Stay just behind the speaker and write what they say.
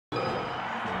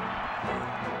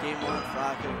Game 1,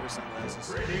 Frycook with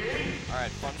sunglasses.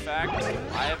 Alright, fun fact,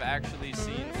 I have actually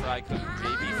seen Frycook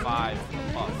JB5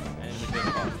 Puff, and it's a good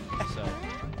Puff. So,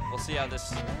 we'll see how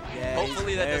this, Yeah,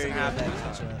 hopefully that doesn't happen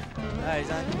this time. Alright,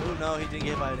 he's on. Oh no, he didn't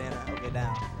get by Banana. Okay,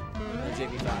 down. No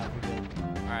JB5, we're good.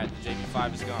 Alright, the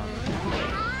JB5 is gone.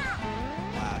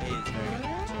 Wow, he is very good.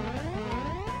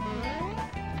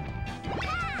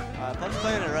 Puff's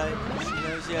playing it right. She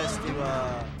knows he has to,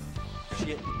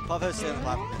 Puff has to stay on the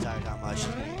platform the entire time while she's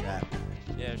getting grabbed.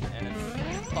 Yeah, and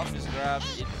if Puff is grabbed,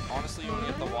 honestly, you only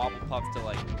get the wobble Puff to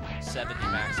like 70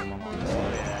 maximum, honestly.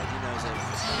 Oh yeah, he knows it.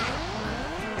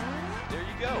 There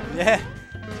you go. Yeah,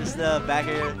 just back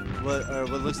air, what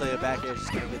looks like a back air,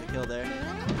 just gonna get the kill there.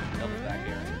 Double back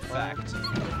air, in fact.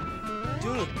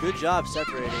 Doing a good job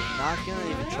separating, not gonna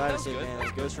even try to save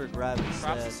Bananas, goes for a grab instead.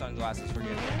 Props to sunglasses for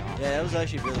getting it off. Yeah, that was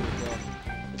actually a really good kill.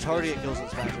 It's hard to get kills in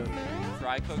this matchup.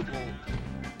 Frycook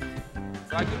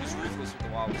is ruthless with the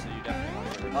wobble, so you definitely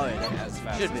want to get rid of it as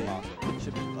fast as possible.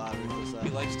 Should be a lot ruthless. He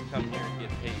likes to come here and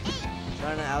get paid.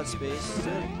 Trying to outspace.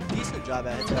 Doing a decent job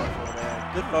at hits out for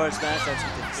there. Good forward smash, that's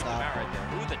what didn't stop. Right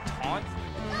there. Ooh, the taunt.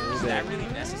 Is that really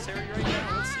necessary right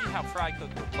now? Let's see how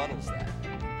Frycook rebuttals that.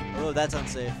 Oh, that's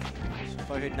unsafe.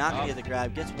 Frycook not gonna get the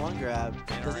grab. Gets one grab.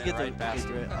 Doesn't get the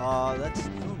oh, that's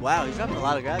wow. He's dropping a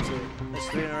lot of grabs here. That's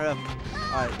 3 in a row.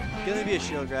 All right, gonna be a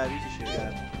shield grab. He's a shield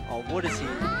grab. Oh, what is he?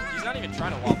 He's not even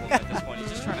trying to wobble him at this point. He's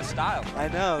just trying to style. I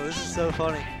know. This is so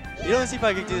funny. You don't see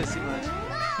Frycook do this too much.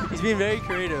 He's being very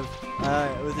creative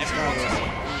with his combos.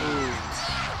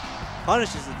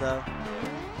 Punishes it though.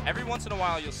 Every once in a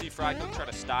while, you'll see Frycook try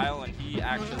to style, and he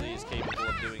actually is capable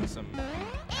of doing some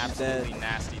absolutely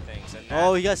nasty things. And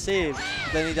oh, he got saved.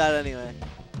 Then he died anyway.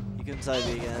 He couldn't side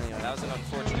B again anyway. That was an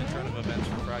unfortunate turn of events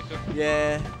for Frycook.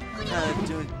 Yeah, kind of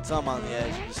doing some on the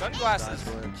edge. Sunglasses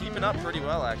keeping up pretty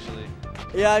well, actually.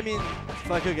 Yeah, I mean,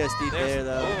 Frycook gets deep there,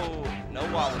 though. Oh, no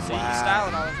wobble. See, he's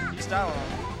styling on him. He's styling on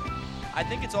him. I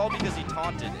think it's all because he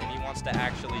taunted, and he wants to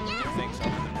actually do things other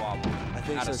than wobble. I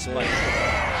think so, too.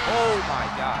 Oh, my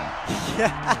God.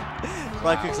 Yeah.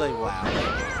 Frycook's like, wow.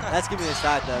 That's going to be the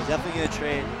start, though. Definitely going to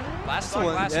trade. Last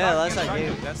stock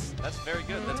game. That's very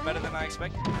good. That's better than I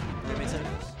expected. Yeah, me too.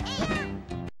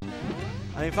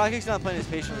 I mean, Frycook's not playing as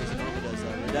patiently as he normally does, though.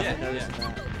 We're definitely noticing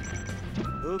that.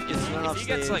 Oop, if he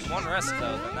gets like one rest,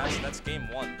 though, then that's game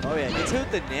 1. Oh, yeah. Gets hit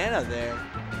with the Nana there.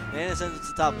 Nana sends it to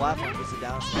the top platform, gets it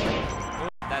down.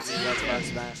 That's it. That's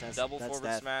smash. Double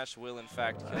forward smash will, in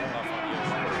fact, kill Puff on the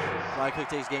ocean. Frycook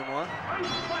takes game 1.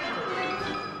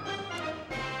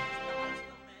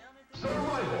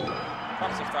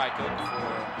 Props to Frycook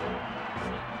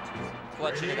for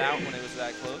clutching it out when it was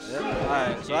that close. Yep.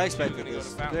 Alright, so I expected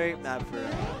this. Great map for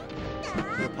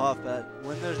Puff, but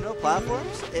when there's no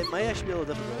platforms, it might actually be a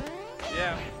little difficult.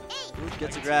 Yeah. Ooh,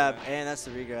 gets a grab, and that's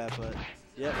the regrab, but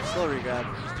yep, slow regrab.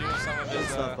 He's doing some of his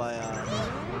stuff by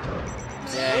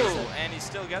yeah, and he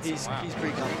still gets him. Wow. He's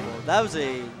pretty comfortable. That was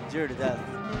a 0 to death.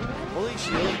 Holding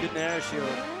shield, good Nana shield.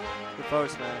 Good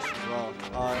forward smash as well.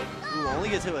 Ooh, only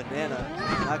gets hit with Nana.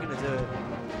 Not gonna do it.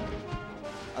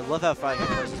 I love how Frycook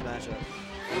plays this matchup.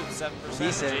 Ooh, 7%.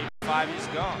 Decent. 5, he's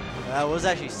gone. That was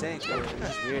actually synced. It was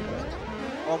just weird.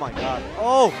 Oh my God.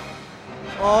 Oh!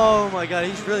 Oh my God,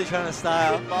 he's really trying to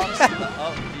style.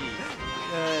 Up B.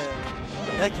 Yeah.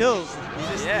 That kills. He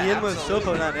just hit him with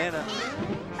Sopo, not Nana.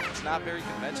 It's not very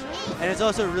conventional. And it's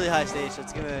also a really high stage, so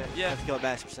it's going to have to kill at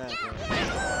max percent.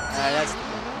 Alright, that's good.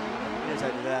 Here's how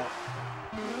to do that.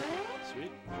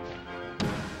 Sweet.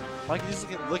 Frycook's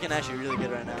looking actually really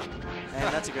good right now.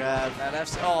 And that's a grab.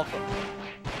 That's a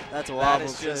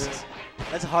wobble.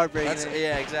 That's heartbreaking.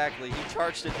 Yeah, exactly. He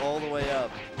charged it all the way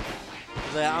up.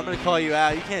 He's like, I'm going to call you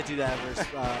out. You can't do that versus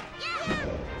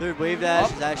third wave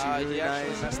dash is actually really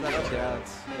nice. Messed that up there.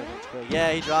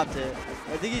 Yeah, he dropped it.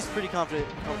 I think he's pretty confident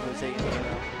taking it right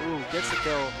now. Ooh, gets the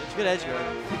kill. It's good edge guard.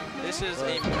 This is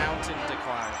a mountain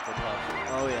decline for Puff.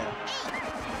 Oh, yeah.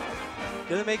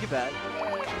 Gonna make it back.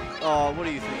 Oh, what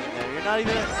are you thinking there? You're not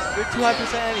even, you're too high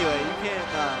percent anyway. You can't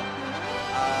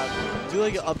do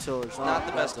like an up tilt or something. Not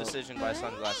the best decision by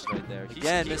Sunglasses right there.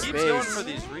 Again, he keeps going for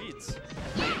these reads.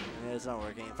 Yeah, it's not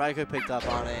working. Frycook picked up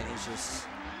on it, and he's just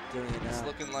doing it now. It's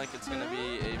looking like it's going to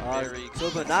be a very... So,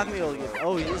 but not going to be able to get...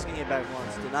 Oh, he is going to get back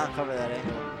once. Did not cover that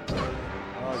angle.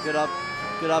 Oh, good up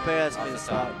air. That's going to be the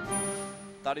stop.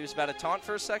 Thought he was about to taunt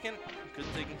for a second. Good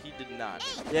thing he did not.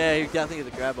 Yeah, he got to think of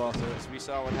the grab also. Because we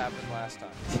saw what happened last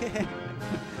time.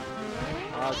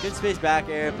 Good space back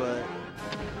air, but...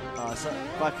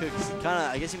 Frycook's kind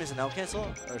of, I guess he missed an L cancel,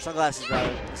 or Sunglasses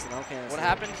rather, missed an L cancel. What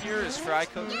happened here is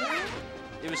Frycook,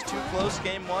 it was too close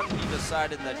game 1. He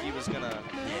decided that he was gonna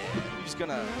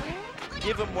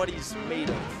give him what he's made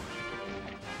of.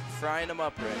 frying them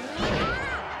up right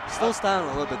now. Still styling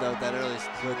a little bit though with that early,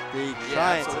 with the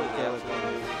trying to get with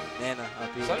Nana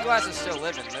up here. Sunglass is still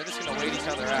living. They're just gonna wait each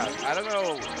other out. I don't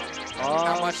know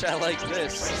how much I like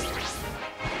this.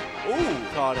 Ooh,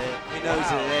 caught it. He knows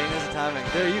it. Yeah, he knows the timing.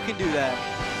 There, you can do that.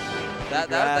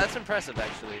 That's impressive,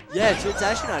 actually. Yeah, it's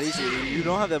actually not easy. You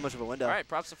don't have that much of a window. All right,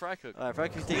 props to Frycook. All right,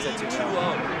 Frycook takes that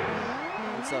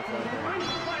 2-0. What's up,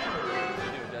 Frycook?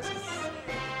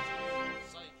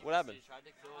 What happened? That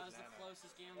was the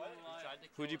closest game of my life.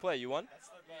 Who'd you play? You won?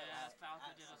 Yeah,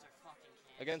 Falcon did us our fucking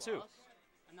kid. Against who?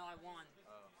 No, I won.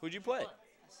 Who'd you play?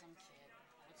 Some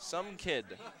kid. Some kid.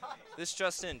 This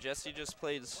just in. Jesse just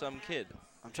played some kid.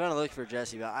 I'm trying to look for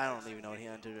Jesse, but I don't even know what he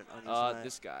entered.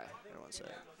 This guy. Here, one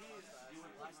second.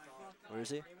 Where is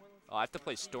he? Oh, I have to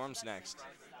play Storms next.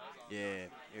 Yeah,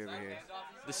 you're over here.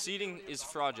 The seating is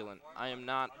fraudulent. I am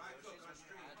not.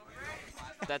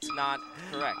 That's not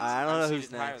correct. I don't know who's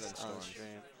seated higher next than on the Storms.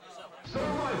 stream.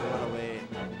 Oh, wait.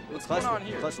 What's going on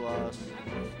here? Plus loss.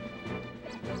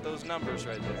 Those numbers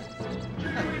right there.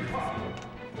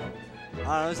 I don't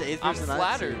know, it's the 8th I'm person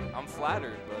flattered. I'm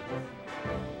flattered, but.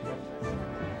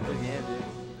 Good game, dude.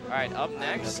 All right, up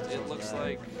next, it looks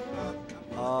like.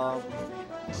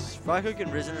 Frycook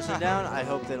and Risen are sitting down. I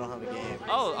hope they don't have a game.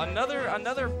 Oh,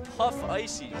 another Puff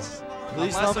Ices.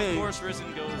 Please Unless, tell me. of course,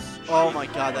 Risen goes. Oh my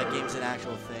God, that game's an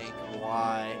actual thing.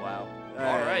 Why? Wow.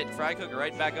 All right, Frycook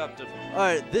right back up to. All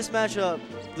right, this matchup,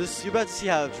 you're about to see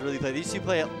how it's really played. These two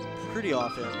play pretty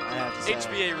often, I have to say.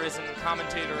 HBA Risen,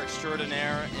 commentator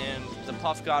extraordinaire, and the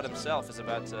Puff God himself is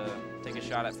about to take a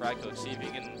shot at Frycook, see if he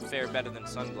can fare better than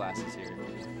Sunglasses here.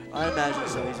 I imagine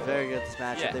so. He's very good at this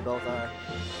matchup. Yeah. They both are.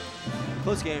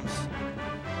 Close games.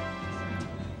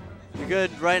 You're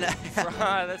good right now.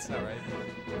 That's not right.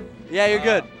 Yeah, you're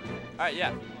good. All right,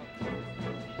 yeah.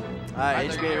 All right,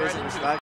 HBA they're Risen. ready.